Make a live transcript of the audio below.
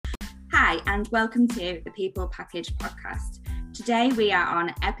Hi, and welcome to the People Package podcast. Today we are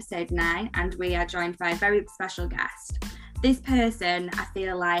on episode 9 and we are joined by a very special guest. This person, I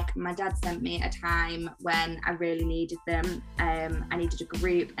feel like my dad sent me at a time when I really needed them. I needed a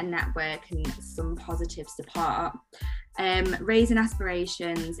group, a network and some positive support. Raising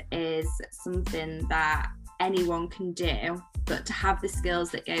aspirations is something that anyone can do, but to have the skills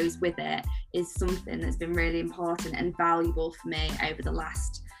that goes with it is something that's been really important and valuable for me over the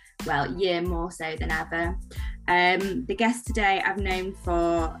last year more so than ever. The guest today I've known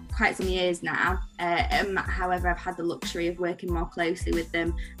for quite some years now. However, I've had the luxury of working more closely with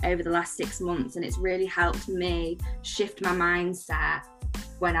them over the last 6 months, and it's really helped me shift my mindset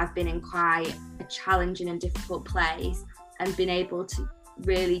when I've been in quite a challenging and difficult place and been able to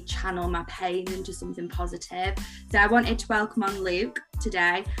really channel my pain into something positive. So I wanted to welcome on Luke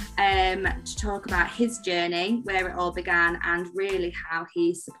today to talk about his journey, where it all began, and really how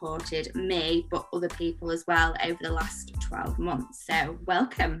he's supported me but other people as well over the last 12 months. So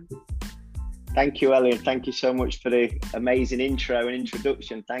welcome. Thank you, Ellie, and thank you so much for the amazing intro and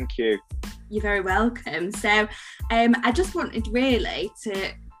introduction. Thank you. You're very welcome. So I just wanted really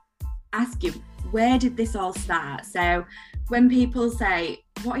to ask you, where did this all start? So when people say,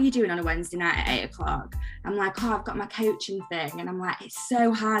 what are you doing on a Wednesday night at 8 o'clock? I'm like, I've got my coaching thing. And I'm like, it's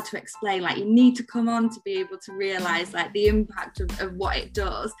so hard to explain. Like, you need to come on to be able to realise like the impact of what it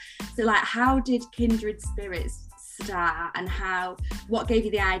does. So like, how did Kindred Spirits start, and what gave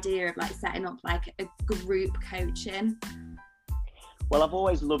you the idea of like setting up like a group coaching? Well, I've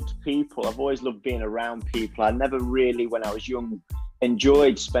always loved people. I've always loved being around people. I never really, when I was young,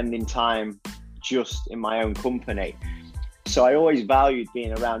 enjoyed spending time just in my own company. So I always valued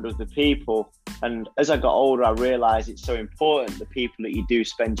being around other people. And as I got older, I realized it's so important, the people that you do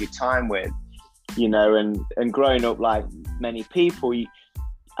spend your time with, you know, and growing up like many people,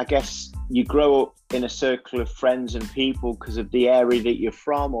 I guess you grow up in a circle of friends and people because of the area that you're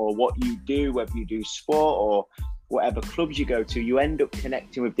from or what you do, whether you do sport or whatever clubs you go to, you end up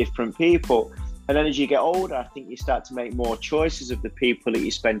connecting with different people. And then as you get older, I think you start to make more choices of the people that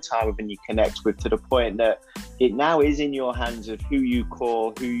you spend time with and you connect with, to the point that it now is in your hands of who you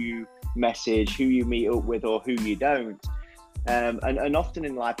call, who you message, who you meet up with or who you don't. And often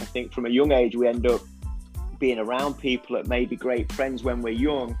in life, I think from a young age, we end up being around people that may be great friends when we're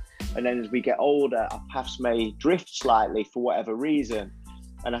young. And then as we get older, our paths may drift slightly for whatever reason.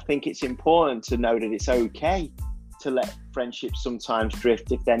 And I think it's important to know that it's okay to let friendships sometimes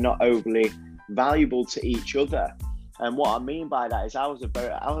drift if they're not overly valuable to each other. And what I mean by that is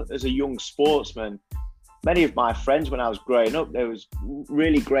as a young sportsman, many of my friends when I was growing up, there was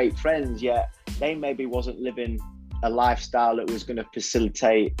really great friends, yet they maybe wasn't living a lifestyle that was going to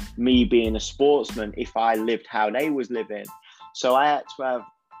facilitate me being a sportsman if I lived how they was living. So I had to have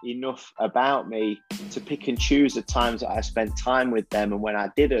enough about me to pick and choose the times that I spent time with them and when I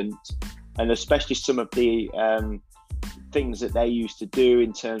didn't. And especially some of the things that they used to do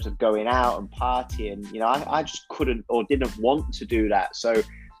in terms of going out and partying, you know, I just couldn't or didn't want to do that. So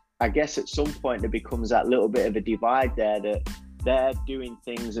I guess at some point there becomes that little bit of a divide there, that they're doing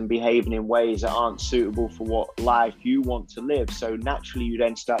things and behaving in ways that aren't suitable for what life you want to live. So naturally you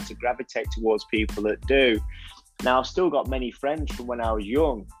then start to gravitate towards people that do. Now, I've still got many friends from when I was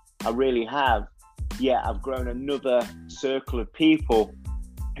young. I really have. Yeah, I've grown another circle of people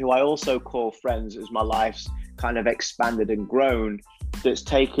who I also call friends as my life's kind of expanded and grown, that's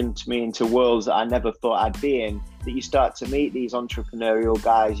taken me into worlds that I never thought I'd be in. That you start to meet these entrepreneurial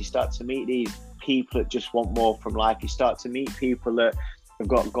guys, you start to meet these people that just want more from life, you start to meet people that have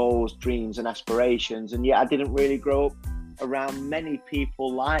got goals, dreams and aspirations. And yet I didn't really grow up around many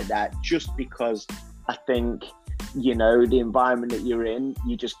people like that, just because I think, you know, the environment that you're in,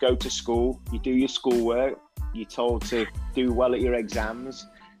 you just go to school, you do your schoolwork, you're told to do well at your exams,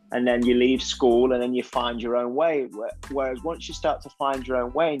 and then you leave school and then you find your own way. Whereas once you start to find your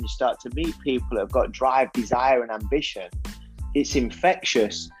own way and you start to meet people that have got drive, desire and ambition, it's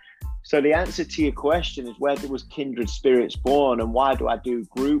infectious. So the answer to your question is, where was Kindred Spirits born and why do I do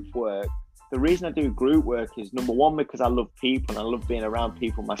group work? The reason I do group work is, number one, because I love people and I love being around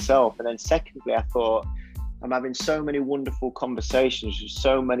people myself. And then secondly, I thought, I'm having so many wonderful conversations with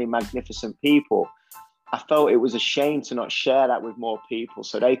so many magnificent people. I felt it was a shame to not share that with more people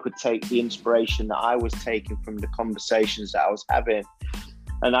so they could take the inspiration that I was taking from the conversations that I was having.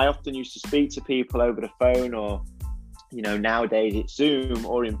 And I often used to speak to people over the phone, or, you know, nowadays it's Zoom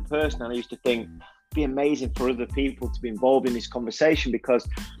or in person. And I used to think it'd be amazing for other people to be involved in this conversation, because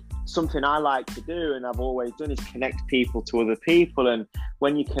something I like to do and I've always done is connect people to other people. And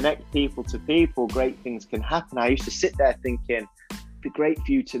when you connect people to people, great things can happen. I used to sit there thinking, be great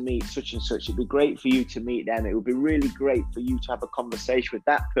for you to meet such and such. It'd be great for you to meet them. It would be really great for you to have a conversation with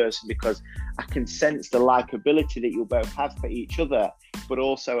that person, because I can sense the likability that you'll both have for each other, but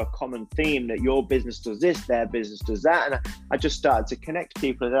also a common theme that your business does this, their business does that. And I just started to connect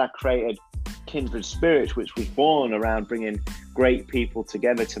people, and then I created Kindred Spirits, which was born around bringing great people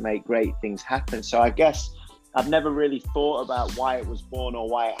together to make great things happen. So I guess I've never really thought about why it was born or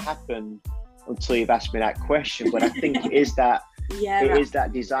why it happened until you've asked me that question. But I think it is that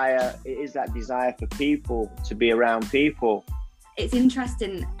desire for people to be around people. It's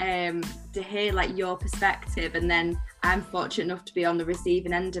interesting to hear like your perspective, and then I'm fortunate enough to be on the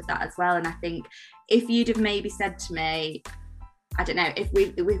receiving end of that as well. And I think if you'd have maybe said to me, I don't know,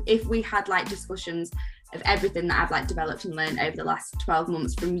 if we had like discussions of everything that I've like developed and learned over the last 12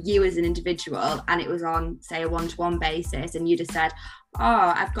 months from you as an individual, and it was on say a one-to-one basis, and you'd have said,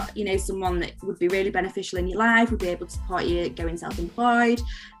 oh, I've got, you know, someone that would be really beneficial in your life, would be able to support you going self-employed,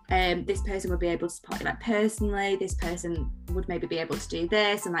 this person would be able to support you like personally, this person would maybe be able to do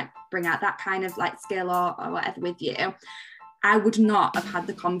this and like bring out that kind of like skill or whatever with you, I would not have had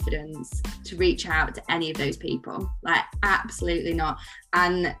the confidence to reach out to any of those people, like absolutely not.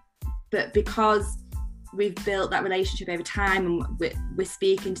 But because we've built that relationship over time, and we're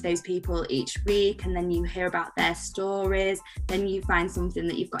speaking to those people each week, and then you hear about their stories, then you find something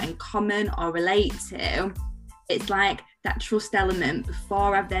that you've got in common or relate to. It's like that trust element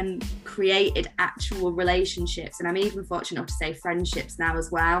before I've then created actual relationships, and I'm even fortunate enough to say friendships now as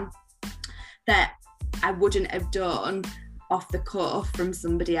well, that I wouldn't have done off the cuff from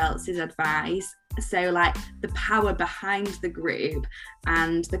somebody else's advice. So like the power behind the group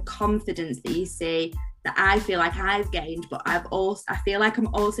and the confidence that you see that I feel like I've gained, but I feel like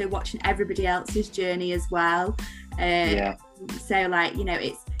I'm also watching everybody else's journey as well. So like, you know,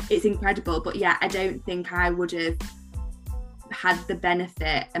 it's incredible. But yeah, I don't think I would have had the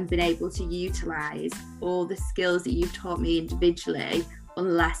benefit and been able to utilize all the skills that you've taught me individually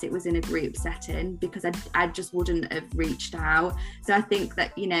unless it was in a group setting, because I just wouldn't have reached out. So I think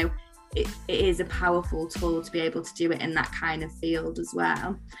that, you know, it is a powerful tool to be able to do it in that kind of field as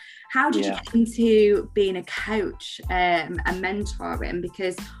well. How did you get into being a coach and mentoring?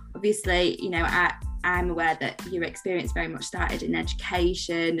 Because obviously, you know, I'm aware that your experience very much started in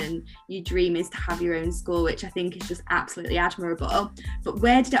education, and your dream is to have your own school, which I think is just absolutely admirable. But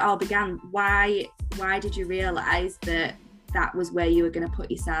where did it all begin? Why did you realise that was where you were going to put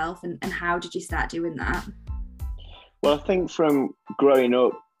yourself, and how did you start doing that? Well, I think from growing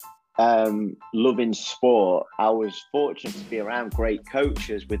up loving sport, I was fortunate to be around great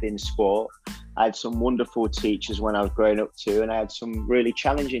coaches within sport. I had some wonderful teachers when I was growing up too, and I had some really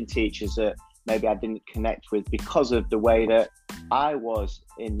challenging teachers that maybe I didn't connect with because of the way that I was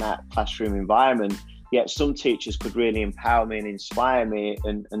in that classroom environment. Yet some teachers could really empower me and inspire me,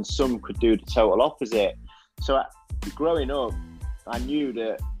 and some could do the total opposite. So growing up, I knew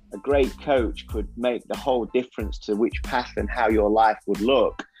that a great coach could make the whole difference to which path and how your life would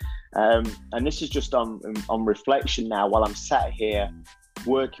look. And this is just on reflection now, while I'm sat here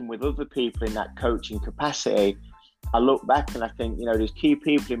working with other people in that coaching capacity. I look back and I think, you know, there's key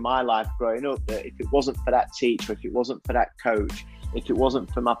people in my life growing up that if it wasn't for that teacher, if it wasn't for that coach, if it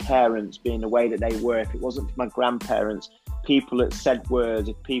wasn't for my parents being the way that they were, if it wasn't for my grandparents, people that said words,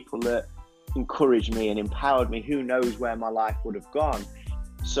 if people that encouraged me and empowered me, who knows where my life would have gone.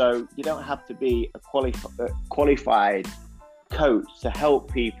 So you don't have to be a qualified coach to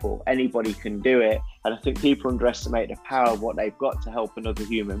help people. Anybody can do it. And I think people underestimate the power of what they've got to help another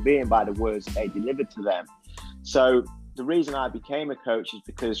human being by the words that they deliver to them. So the reason I became a coach is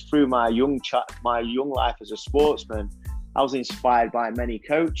because through my young life as a sportsman, I was inspired by many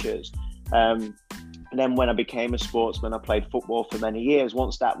coaches. And then when I became a sportsman, I played football for many years.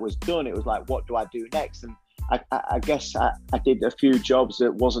 Once that was done, it was like, what do I do next? And I guess I did a few jobs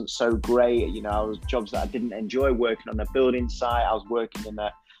that wasn't so great. You know, I was jobs that I didn't enjoy, working on a building site. I was working in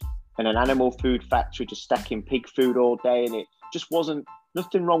an animal food factory, just stacking pig food all day. And it just wasn't,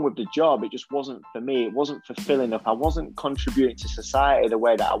 nothing wrong with the job. It just wasn't for me. It wasn't fulfilling enough. I wasn't contributing to society the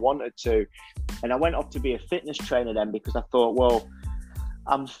way that I wanted to. And I went off to be a fitness trainer then, because I thought, well,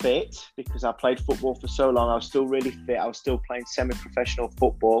 I'm fit because I played football for so long. I was still really fit. I was still playing semi-professional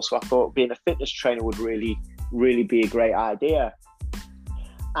football. So I thought being a fitness trainer would really be a great idea.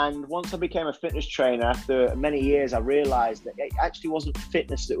 And once I became a fitness trainer, after many years, I realized that it actually wasn't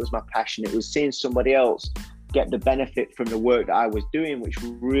fitness that was my passion. It was seeing somebody else get the benefit from the work that I was doing, which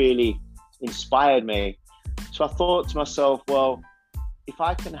really inspired me. So I thought to myself, well, if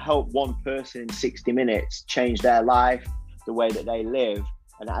I can help one person in 60 minutes change their life, the way that they live,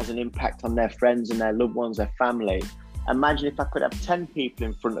 and it has an impact on their friends and their loved ones, their family, imagine if I could have 10 people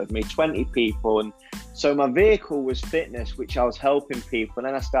in front of me, 20 people. And so my vehicle was fitness, which I was helping people. And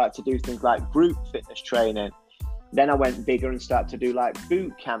then I started to do things like group fitness training. Then I went bigger and started to do like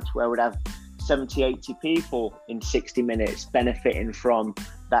boot camps where we'd have 70, 80 people in 60 minutes benefiting from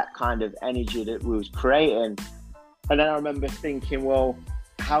that kind of energy that we was creating. And then I remember thinking, well,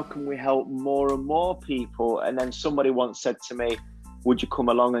 how can we help more and more people? And then somebody once said to me, would you come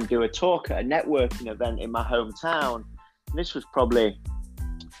along and do a talk at a networking event in my hometown? And this was probably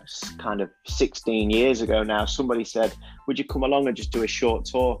kind of 16 years ago now. Somebody said, would you come along and just do a short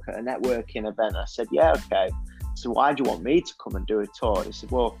talk at a networking event? I said, yeah, okay. So why do you want me to come and do a talk? He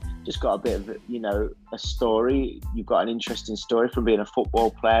said, well, just got a bit of, a story. You've got an interesting story from being a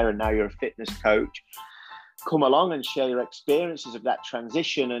football player and now you're a fitness coach. Come along and share your experiences of that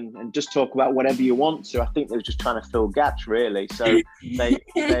transition and just talk about whatever you want to. I think they were just trying to fill gaps, really. So they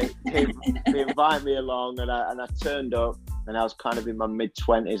invited me along and I turned up, and I was kind of in my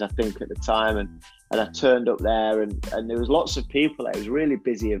mid-20s, I think, at the time. And I turned up there and there was lots of people. It was a really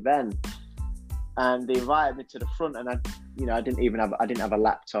busy event. And they invited me to the front, and I didn't have a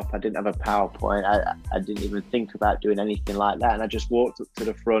laptop. I didn't have a PowerPoint. I didn't even think about doing anything like that. And I just walked up to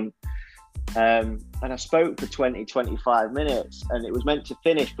the front. And I spoke for 20, 25 minutes, and it was meant to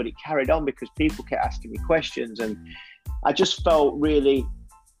finish, but it carried on because people kept asking me questions. And I just felt really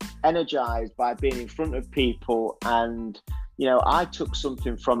energized by being in front of people. And, I took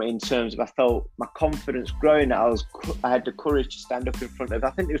something from it in terms of, I felt my confidence growing. I had the courage to stand up in front of, I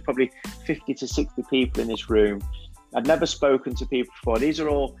think there was probably 50 to 60 people in this room. I'd never spoken to people before. These are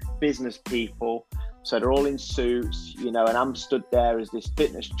all business people. So they're all in suits, and I'm stood there as this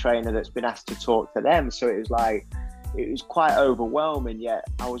fitness trainer that's been asked to talk to them. So it was quite overwhelming. Yet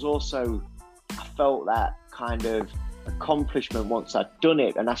I felt that kind of accomplishment once I'd done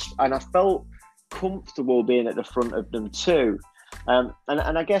it. And I felt comfortable being at the front of them too. And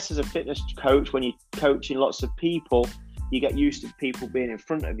I guess as a fitness coach, when you're coaching lots of people, you get used to people being in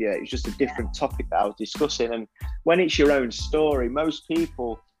front of you. It's just a different topic that I was discussing. And when it's your own story, most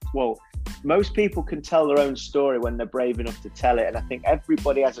people can tell their own story when they're brave enough to tell it. And I think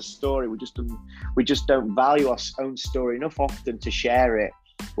everybody has a story. We just don't value our own story enough often to share it.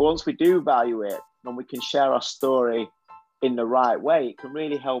 But once we do value it and we can share our story in the right way, it can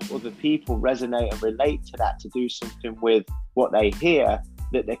really help other people resonate and relate to that, to do something with what they hear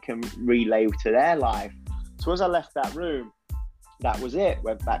that they can relay to their life. So as I left that room, that was it.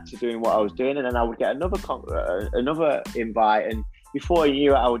 Went back to doing what I was doing, and then I would get another invite, and before I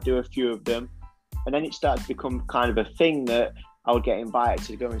knew it, I would do a few of them. And then it started to become kind of a thing that I would get invited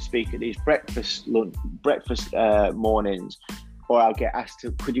to go and speak at these breakfast mornings, or I'll get asked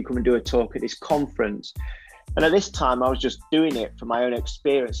to, could you come and do a talk at this conference? And at this time, I was just doing it for my own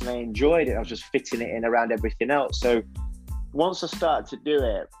experience, and I enjoyed it. I was just fitting it in around everything else. So once I started to do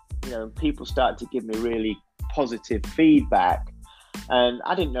it, people started to give me really positive feedback. And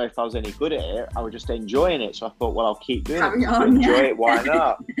I didn't know if I was any good at it. I was just enjoying it. So I thought, well, I'll keep doing it. Enjoy it, why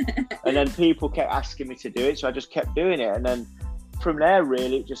not? And then people kept asking me to do it. So I just kept doing it. And then from there,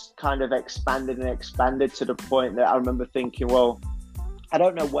 really, it just kind of expanded and expanded to the point that I remember thinking, well, I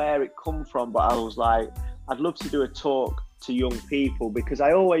don't know where it come from, but I was like, I'd love to do a talk to young people, because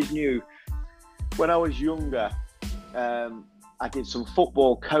I always knew when I was younger, I did some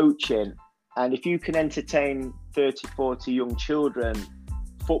football coaching. And if you can entertain 30, 40 young children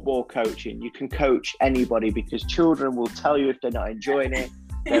football coaching, you can coach anybody, because children will tell you if they're not enjoying it,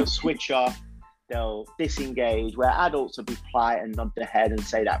 they'll switch off, they'll disengage, where adults will be polite and nod their head and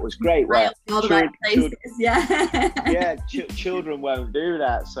say that was great. Where children won't do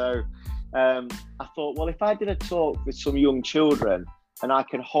that. So I thought, well, if I did a talk with some young children and I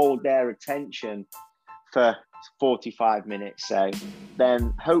can hold their attention for 45 minutes, say,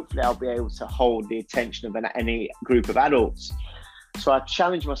 then hopefully I'll be able to hold the attention of any group of adults. So I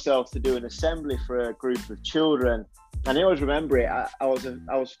challenged myself to do an assembly for a group of children. And I always remember it. I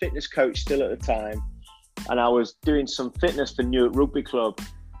was fitness coach still at the time, and I was doing some fitness for Newark Rugby Club.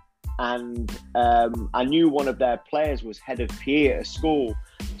 And I knew one of their players was head of PE at a school.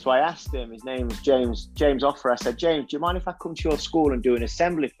 So I asked him, his name was James Offer. I said, James, do you mind if I come to your school and do an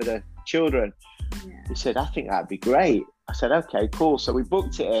assembly for the children? Yeah. He said, I think that'd be great. I said, okay, cool. So we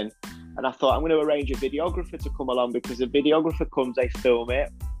booked it in, and I thought, I'm going to arrange a videographer to come along, because the videographer comes, they film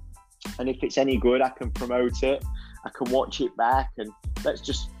it. And if it's any good, I can promote it. I can watch it back, and let's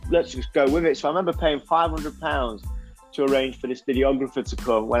just go with it. So I remember paying £500 to arrange for this videographer to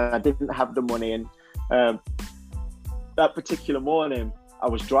come when I didn't have the money. And that particular morning, I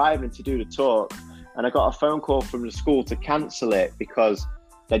was driving to do the talk, and I got a phone call from the school to cancel it because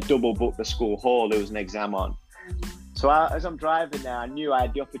they double booked the school hall. There was an exam on. So as I'm driving there, I knew I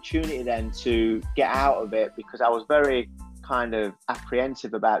had the opportunity then to get out of it, because I was very kind of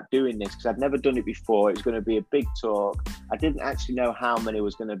apprehensive about doing this, because I'd never done it before. It was going to be a big talk. I didn't actually know how many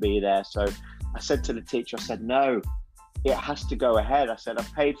was going to be there. So I said to the teacher, I said, no, it has to go ahead. I said,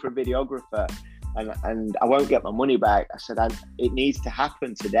 I've paid for a videographer and I won't get my money back. I said, it needs to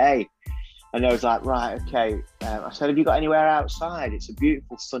happen today. And they was like, right, okay. I said, have you got anywhere outside? It's a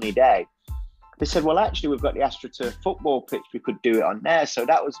beautiful sunny day. They said, well, actually, we've got the AstroTurf football pitch. We could do it on there. So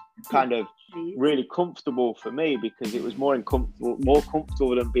that was kind of really comfortable for me, because it was more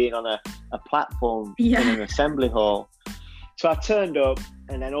comfortable than being on a platform in an assembly hall. So I turned up,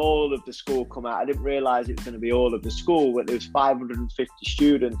 and then all of the school come out. I didn't realise it was going to be all of the school, but there was 550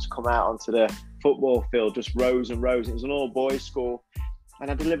 students come out onto the football field, just rows and rows. It was an all-boys school.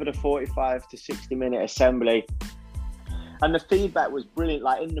 And I delivered a 45 to 60-minute assembly. And the feedback was brilliant.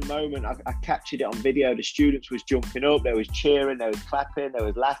 Like, in the moment, I captured it on video. The students was jumping up, they was cheering, they was clapping, they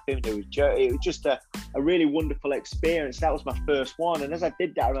was laughing, they was joking. It was just a really wonderful experience. That was my first one. And as I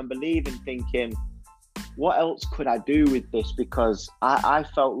did that, I remember leaving thinking, what else could I do with this? Because I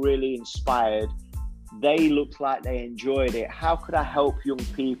felt really inspired. They looked like they enjoyed it. How could I help young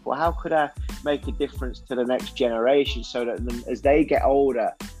people? How could I make a difference to the next generation, so that as they get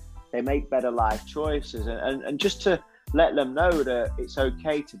older, they make better life choices? And just to let them know that it's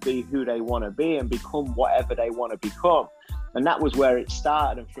okay to be who they want to be and become whatever they want to become. And that was where it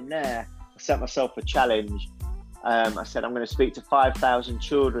started. And from there, I set myself a challenge. I said, I'm going to speak to 5,000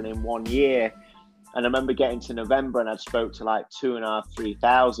 children in 1 year. And I remember getting to November and I'd spoke to like 2,500,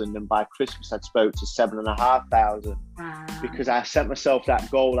 3,000. And by Christmas, I'd spoke to 7,500. Wow. Because I set myself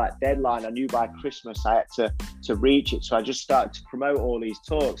that goal, that deadline. I knew by Christmas I had to reach it. So I just started to promote all these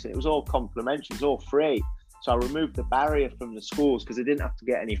talks, and it was all complimentary, it was all free. So I removed the barrier from the schools, because I didn't have to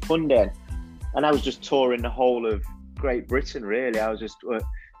get any funding. And I was just touring the whole of Great Britain, really. I was just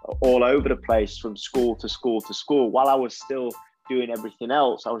all over the place, from school to school to school. While I was still doing everything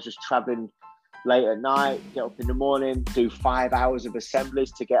else, I was just traveling late at night, get up in the morning, do 5 hours of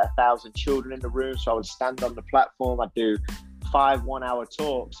assemblies to get 1,000 children in the room. So I would stand on the platform, I'd do 5 1-hour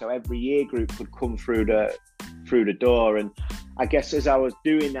talks. So every year group would come through the door. And I guess as I was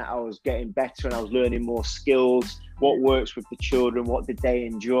doing that, I was getting better, and I was learning more skills. What works with the children? What did they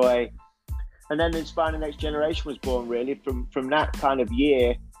enjoy? And then Inspiring the Next Generation was born, really, from that kind of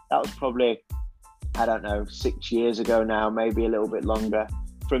year. That was probably, I don't know, 6 years ago now, maybe a little bit longer.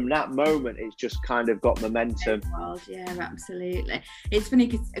 From that moment, it's just kind of got momentum. Yeah, absolutely. It's funny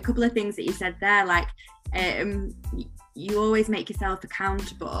because a couple of things that you said there, like you always make yourself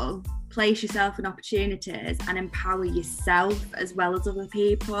accountable, place yourself in opportunities, and empower yourself as well as other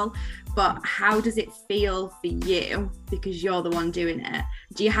people. But how does it feel for you, because you're the one doing it?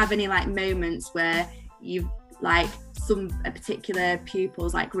 Do you have any like moments where you've like a particular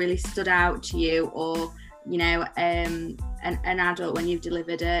pupils like really stood out to you, or you know, an adult when you've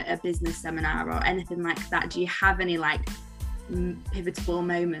delivered a business seminar or anything like that? Do you have any like pivotal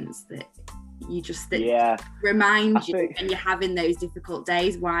moments that you just remind you when you're having those difficult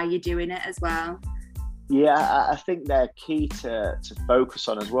days why you're doing it as well? Yeah, I think they're key to focus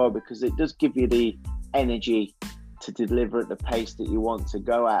on as well, because it does give you the energy to deliver at the pace that you want to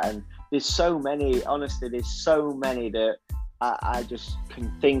go at. And there's so many, honestly, that I just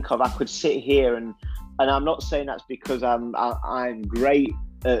can think of. I could sit here and I'm not saying that's because I'm great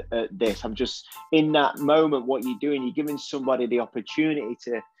at this. I'm just in that moment, what you're doing, you're giving somebody the opportunity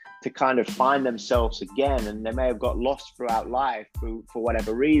to kind of find themselves again, and they may have got lost throughout life for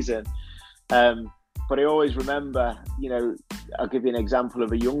whatever reason. But I always remember, you know, I'll give you an example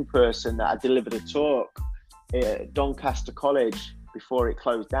of a young person that I delivered a talk at Doncaster College before it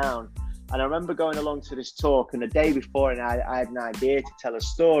closed down. And I remember going along to this talk, and the day before, and I had an idea to tell a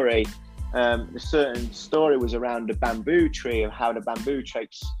story. The certain story was around the bamboo tree, of how the bamboo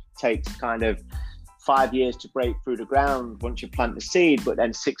takes kind of 5 years to break through the ground once you plant the seed, but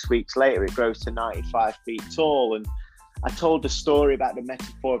then 6 weeks later it grows to 95 feet tall. And I told the story about the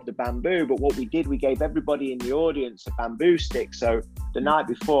metaphor of the bamboo, but what we did, we gave everybody in the audience a bamboo stick. So the night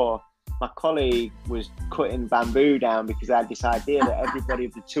before, my colleague was cutting bamboo down, because I had this idea that everybody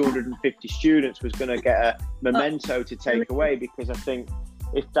of the 250 students was going to get a memento to take away, because I think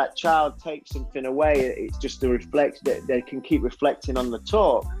if that child takes something away, it's just to reflect, that they can keep reflecting on the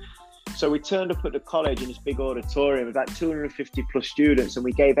talk. So we turned up at the college in this big auditorium, about 250 plus students, and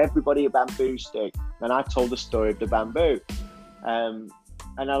we gave everybody a bamboo stick. And I told the story of the bamboo. And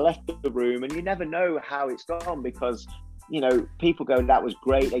I left the room, and you never know how it's gone, because, you know, people go, that was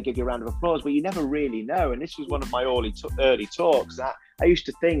great, they give you a round of applause, but you never really know. And this was one of my early talks. I used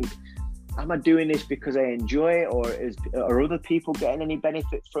to think, am I doing this because I enjoy it, or are other people getting any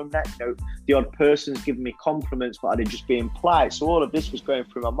benefit from that? You know, the odd person's giving me compliments, but are they just being polite? So all of this was going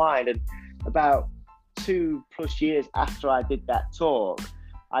through my mind. And about 2+ years after I did that talk,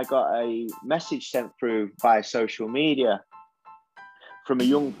 I got a message sent through via social media from a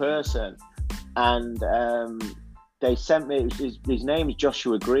young person, and they sent me, his name is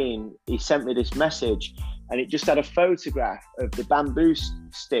Joshua Green. He sent me this message, and it just had a photograph of the bamboo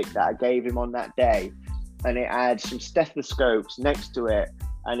stick that I gave him on that day, and it had some stethoscopes next to it,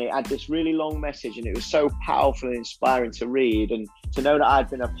 and it had this really long message, and it was so powerful and inspiring to read, and to know that I'd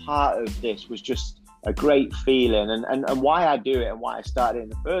been a part of this was just a great feeling, and why I do it and why I started it in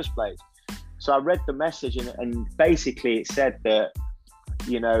the first place. So I read the message, and basically it said that,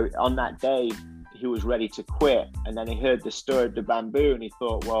 you know, on that day he was ready to quit, and then he heard the story of the bamboo, and he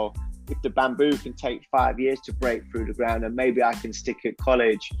thought, well, if the bamboo can take 5 years to break through the ground, and maybe I can stick at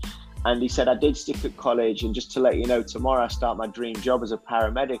college. And he said, I did stick at college, and just to let you know, tomorrow I start my dream job as a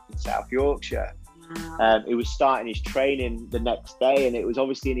paramedic in South Yorkshire. Wow. He was starting his training the next day, and it was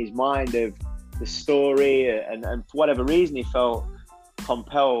obviously in his mind of the story, and for whatever reason he felt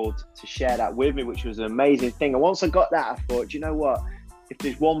compelled to share that with me, which was an amazing thing. And once I got that, I thought, you know what, if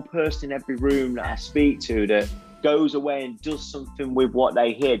there's one person in every room that I speak to that goes away and does something with what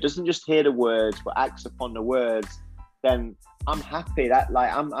they hear, doesn't just hear the words but acts upon the words, then I'm happy. That,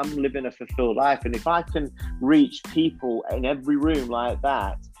 like, I'm living a fulfilled life. And if I can reach people in every room like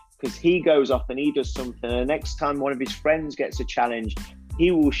that, because he goes off and he does something, and the next time one of his friends gets a challenge, he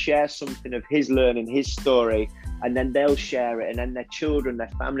will share something of his learning, his story, and then they'll share it, and then their children,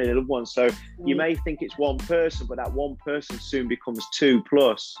 their family, their loved ones. So you may think it's one person, but that one person soon becomes 2+.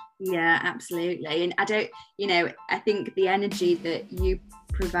 Yeah, absolutely. And I think the energy that you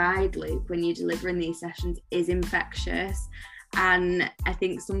provide, Luke, when you're delivering these sessions is infectious. And I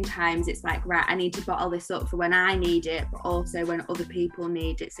think sometimes it's like, right, I need to bottle this up for when I need it, but also when other people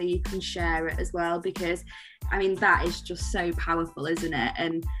need it, so you can share it as well, because I mean, that is just so powerful, isn't it?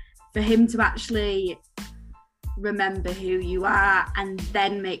 And for him to actually remember who you are and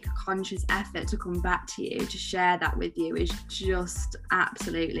then make a conscious effort to come back to you to share that with you is just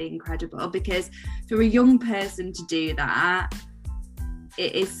absolutely incredible. Because for a young person to do that,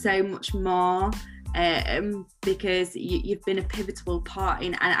 it is so much more, because you've been a pivotal part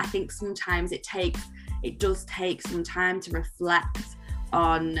in, and I think sometimes it does take some time to reflect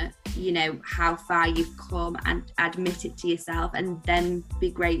on, you know, how far you've come and admit it to yourself, and then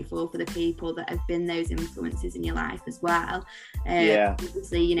be grateful for the people that have been those influences in your life as well.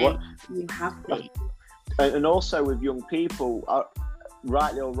 Obviously, you know, you have been. And also with young people,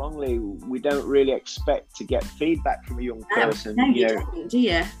 rightly or wrongly, we don't really expect to get feedback from a young person. No, you don't, do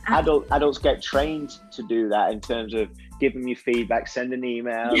you? Adults get trained to do that in terms of giving you feedback, send an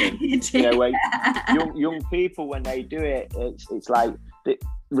email. And, you know, when young people, when they do it, it's like,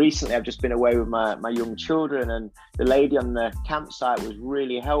 recently I've just been away with my young children, and the lady on the campsite was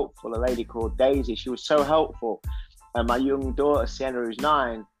really helpful, a lady called Daisy. She was so helpful. And my young daughter, Sienna, who's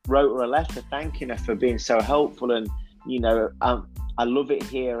 9, wrote her a letter thanking her for being so helpful. And, you know, I love it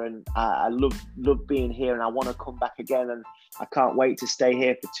here, and I love being here, and I want to come back again, and I can't wait to stay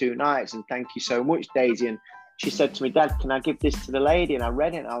here for 2 nights, and thank you so much, Daisy. And she said to me, Dad, can I give this to the lady? And I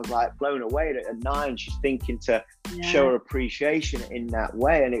read it, and I was like blown away that at 9 she's thinking to show her appreciation in that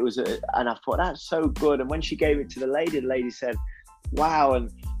way. And it was and I thought, that's so good. And when she gave it to the lady said, wow.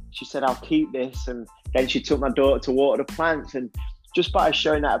 And she said, I'll keep this. And then she took my daughter to water the plants. And just by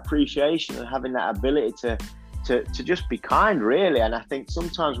showing that appreciation and having that ability to just be kind, really. And I think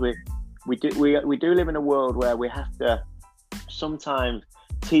sometimes we do live in a world where we have to sometimes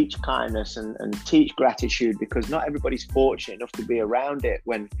teach kindness and teach gratitude, because not everybody's fortunate enough to be around it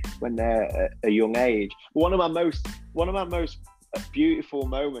when they're at a young age. One of my most beautiful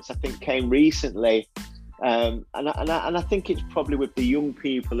moments, I think, came recently, and I think it's probably with the young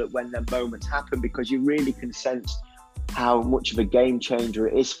people that when their moments happen, because you really can sense how much of a game changer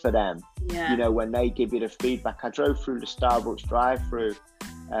it is for them. You know, when they give you the feedback. I drove through the Starbucks drive-through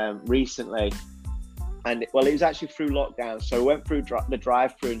recently, and it was actually through lockdown, so I went through the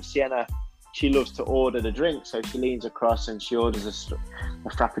drive-through, and Sienna, she loves to order the drink, so she leans across and she orders a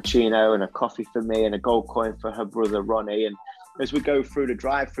frappuccino and a coffee for me and a gold coin for her brother Ronnie. And as we go through the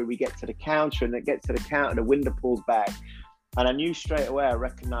drive-through, we get to the counter, and the window pulls back, and I knew straight away, I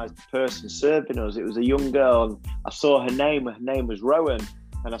recognised the person serving us. It was a young girl, and I saw her name was Rowan,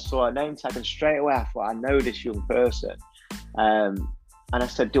 and I saw her name tag, and straight away I thought, I know this young person. And I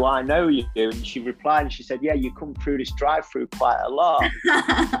said, do I know you? And she replied, and she said, yeah, you come through this drive-through quite a lot.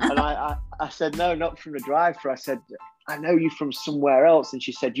 And I said, no, not from the drive-through. I said, I know you from somewhere else. And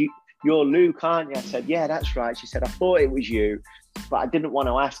she said, you're Luke, aren't you? I said, yeah, that's right. She said, I thought it was you, but I didn't want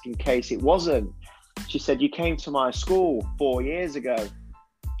to ask in case it wasn't. She said, you came to my school 4 years ago.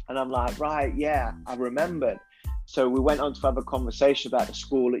 And I'm like, right, yeah, I remembered. So we went on to have a conversation about the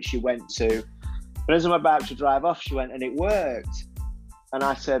school that she went to. But as I'm about to drive off, she went, and it worked. And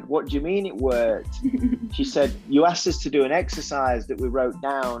I said, what do you mean it worked? She said, you asked us to do an exercise that we wrote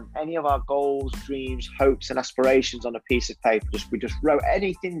down, any of our goals, dreams, hopes, and aspirations on a piece of paper. We just wrote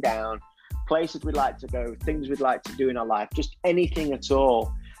anything down, places we'd like to go, things we'd like to do in our life, just anything at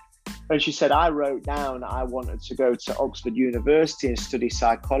all. And she said, I wrote down I wanted to go to Oxford University and study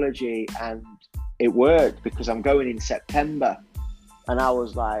psychology, and it worked because I'm going in September. And I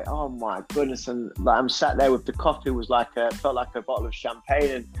was like, oh my goodness. And I'm sat there with the coffee, felt like a bottle of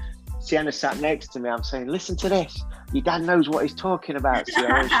champagne. And Sienna sat next to me. I'm saying, listen to this. Your dad knows what he's talking about.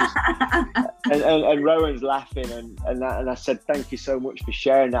 And Rowan's laughing. And I said, thank you so much for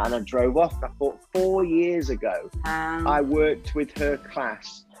sharing that. And I drove off. I thought 4 years ago, I worked with her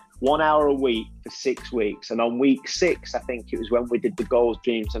class 1 hour a week for 6 weeks. And on week 6, I think it was when we did the goals,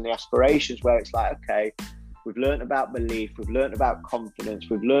 dreams, and the aspirations, where it's like, okay, we've learned about belief, we've learned about confidence,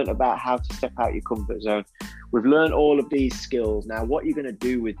 we've learned about how to step out your comfort zone. We've learned all of these skills. Now, what are you going to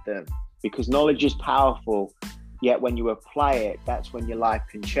do with them? Because knowledge is powerful, yet when you apply it, that's when your life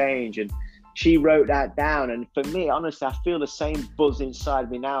can change. And she wrote that down. And for me, honestly, I feel the same buzz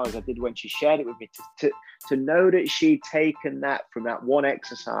inside me now as I did when she shared it with me, to know that she'd taken that from that one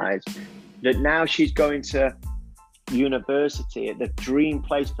exercise, that now she's going to university at the dream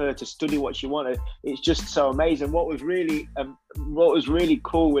place for her to study what she wanted. It's just so amazing. What was really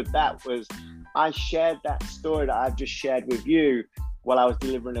cool with that was I shared that story that I've just shared with you while I was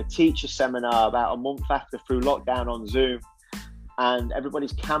delivering a teacher seminar about a month after through lockdown on Zoom, and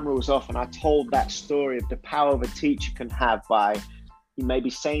everybody's camera was off, and I told that story of the power of a teacher can have by maybe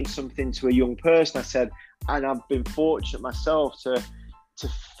saying something to a young person. I said, and I've been fortunate myself to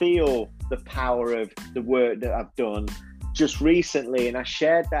feel the power of the work that I've done just recently. And I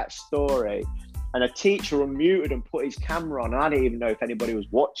shared that story, and a teacher unmuted and put his camera on. I didn't even know if anybody was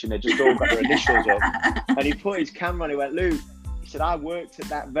watching. They just all got their initials up. And he put his camera on. He went, Luke, he said, I worked at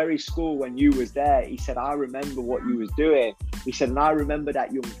that very school when you was there. He said, I remember what you was doing. He said, and I remember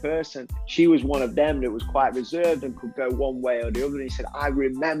that young person. She was one of them that was quite reserved and could go one way or the other. And he said, I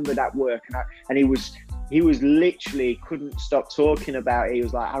remember that work. And he was literally couldn't stop talking about it. He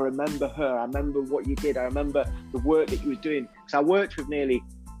was like, I remember her. I remember what you did. I remember the work that you was doing. Because I worked with nearly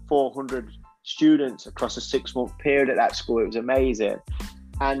 400 students across a 6-month period at that school. It was amazing.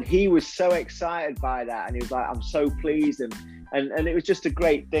 And he was so excited by that. And he was like, I'm so pleased. And it was just a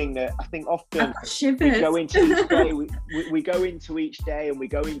great thing that I think often we go into each day, we go into each day and we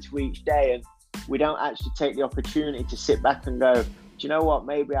go into each day, and we don't actually take the opportunity to sit back and go, do you know what,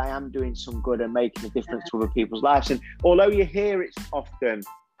 maybe I am doing some good and making a difference to other people's lives. And although you hear it's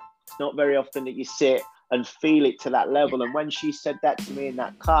not very often that you sit and feel it to that level. And when she said that to me in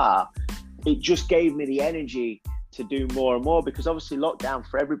that car, it just gave me the energy to do more and more, because obviously lockdown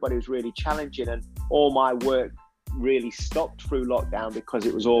for everybody was really challenging, and all my work really stopped through lockdown because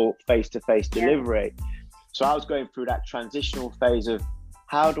it was all face-to-face delivery. So I was going through that transitional phase of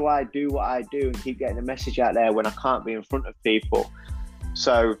how do I do what I do and keep getting the message out there when I can't be in front of people.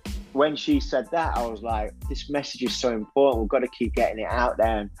 So when she said that, I was like, this message is so important. We've got to keep getting it out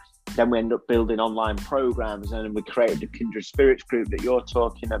there. And then we end up building online programs, and then we created the Kindred Spirits group that you're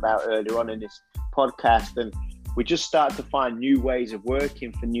talking about earlier on in this podcast. And we just start to find new ways of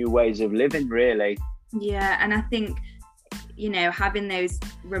working for new ways of living, really. Yeah, and I think, having those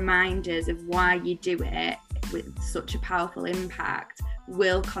reminders of why you do it with such a powerful impact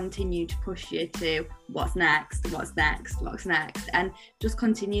will continue to push you to what's next, and just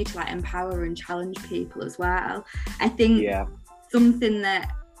continue to empower and challenge people as well. I think something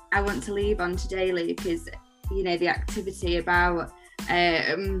that I want to leave on today, Luke, is the activity about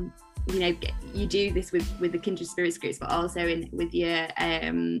you do this with the Kindred Spirits groups, but also with your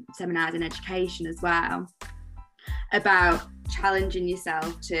seminars in education as well, about challenging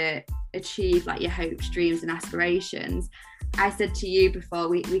yourself to achieve your hopes, dreams and aspirations. I said to you before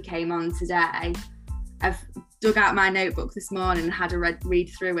we came on today, I've dug out my notebook this morning and had a read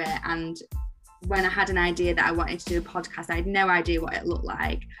through it, and when I had an idea that I wanted to do a podcast, I had no idea what it looked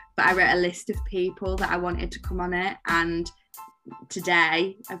like, but I wrote a list of people that I wanted to come on it, and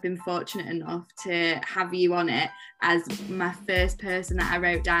today I've been fortunate enough to have you on it as my first person that I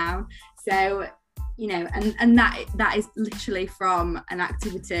wrote down. So you know, and that is literally from an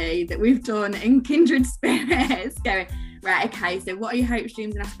activity that we've done in Kindred Spirits, going, right, okay, so what are your hopes,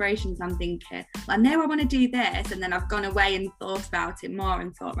 dreams and aspirations? I'm thinking, well, I know I want to do this, and then I've gone away and thought about it more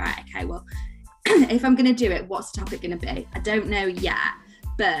and thought, right, okay, well, if I'm going to do it, what's the topic going to be? I don't know yet,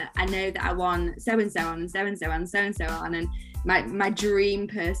 but I know that I want so and so on and so and so on and so and so on, and my dream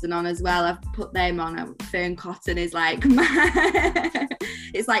person on as well. I've put them on. Fern Cotton is like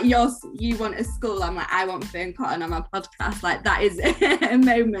it's like you want a school. I'm like, I want Fern Cotton on my podcast. Like, that is a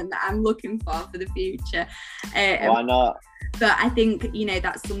moment that I'm looking for the future. Why not? But I think, you know,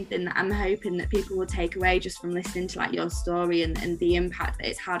 that's something that I'm hoping that people will take away just from listening to like your story and the impact that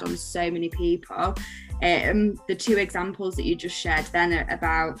it's had on so many people. The two examples that you just shared then are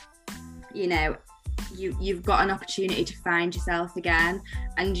about, you know, you've got an opportunity to find yourself again,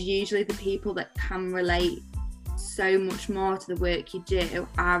 and usually the people that can relate so much more to the work you do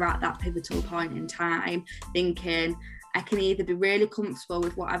are at that pivotal point in time, thinking, I can either be really comfortable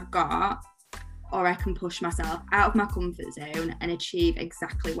with what I've got, or I can push myself out of my comfort zone and achieve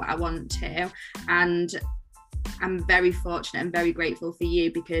exactly what I want to. And I'm very fortunate and very grateful for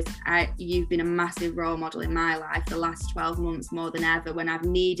you, because you've been a massive role model in my life the last 12 months more than ever. When I've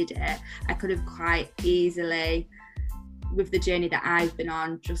needed it, I could have quite easily, with the journey that I've been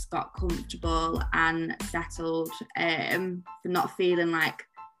on, just got comfortable and settled, for not feeling like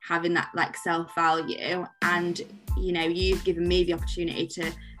having that like self-value. And, you know, you've given me the opportunity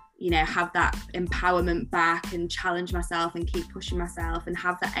to, you know, have that empowerment back and challenge myself and keep pushing myself and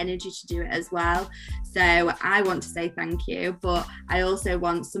have that energy to do it as well. So I want to say thank you, but I also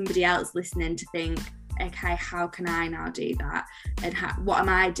want somebody else listening to think, okay, how can I now do that? And what am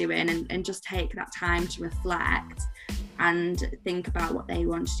I doing? And just take that time to reflect and think about what they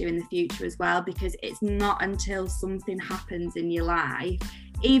want to do in the future as well, because it's not until something happens in your life,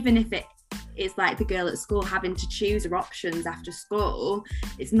 even if it's like the girl at school having to choose her options after school,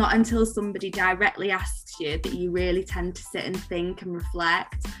 it's not until somebody directly asks you that you really tend to sit and think and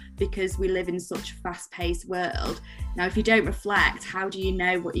reflect, because we live in such a fast-paced world. Now, if you don't reflect, how do you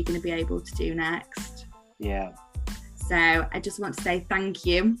know what you're going to be able to do next? Yeah. So I just want to say thank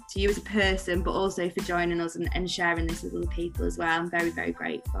you to you as a person, but also for joining us and sharing this with other people as well. I'm very, very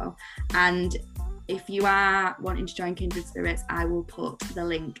grateful. And if you are wanting to join Kindred Spirits, I will put the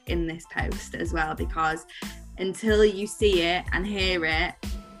link in this post as well, because until you see it and hear it,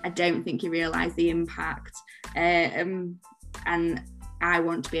 I don't think you realise the impact. And I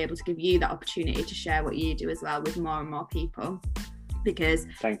want to be able to give you that opportunity to share what you do as well with more and more people, because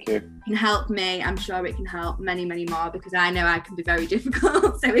thank you. It can help me. I'm sure it can help many, many more, because I know I can be very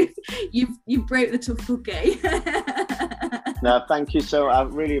difficult. So if you broke the tough cookie. No, thank you. So I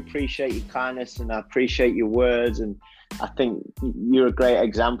really appreciate your kindness and I appreciate your words, and I think you're a great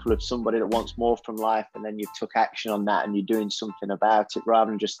example of somebody that wants more from life, and then you took action on that and you're doing something about it rather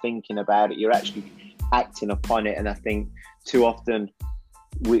than just thinking about it. You're actually acting upon it. And I think too often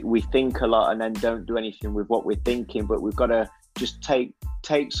we think a lot and then don't do anything with what we're thinking, but we've got to just take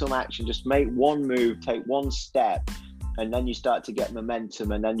some action, just make one move, take one step, and then you start to get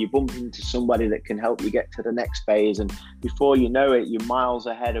momentum, and then you bump into somebody that can help you get to the next phase, and before you know it, you're miles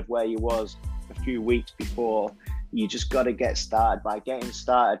ahead of where you was a few weeks before. You just got to get started. By getting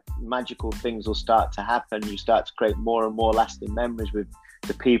started, magical things will start to happen. You start to create more and more lasting memories with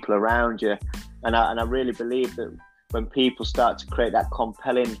the people around you, and I really believe that when people start to create that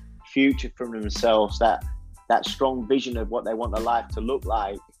compelling future for themselves, that strong vision of what they want their life to look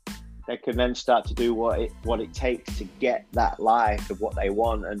like, they can then start to do what it takes to get that life of what they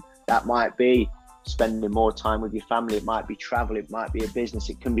want. And that might be spending more time with your family, it might be travel, it might be a business,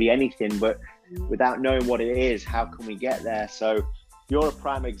 it can be anything. But without knowing what it is, how can we get there? So you're a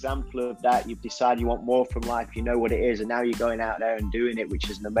prime example of that. You've decided you want more from life, you know what it is, and now you're going out there and doing it, which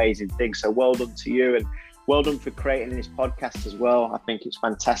is an amazing thing. So well done to you, and well done for creating this podcast as well. I think it's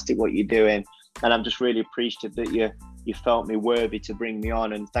fantastic what you're doing, and I'm just really appreciative that you felt me worthy to bring me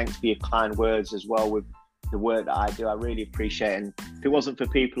on, and thanks for your kind words as well with the work that I do. I really appreciate it, and if it wasn't for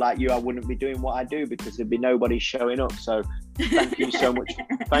people like you, I wouldn't be doing what I do, because there'd be nobody showing up. So thank you so much.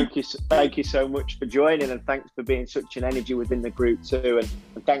 Thank you so much for joining, and thanks for being such an energy within the group too,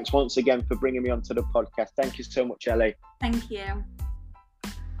 and thanks once again for bringing me onto the podcast. Thank you so much, Ellie. Thank you.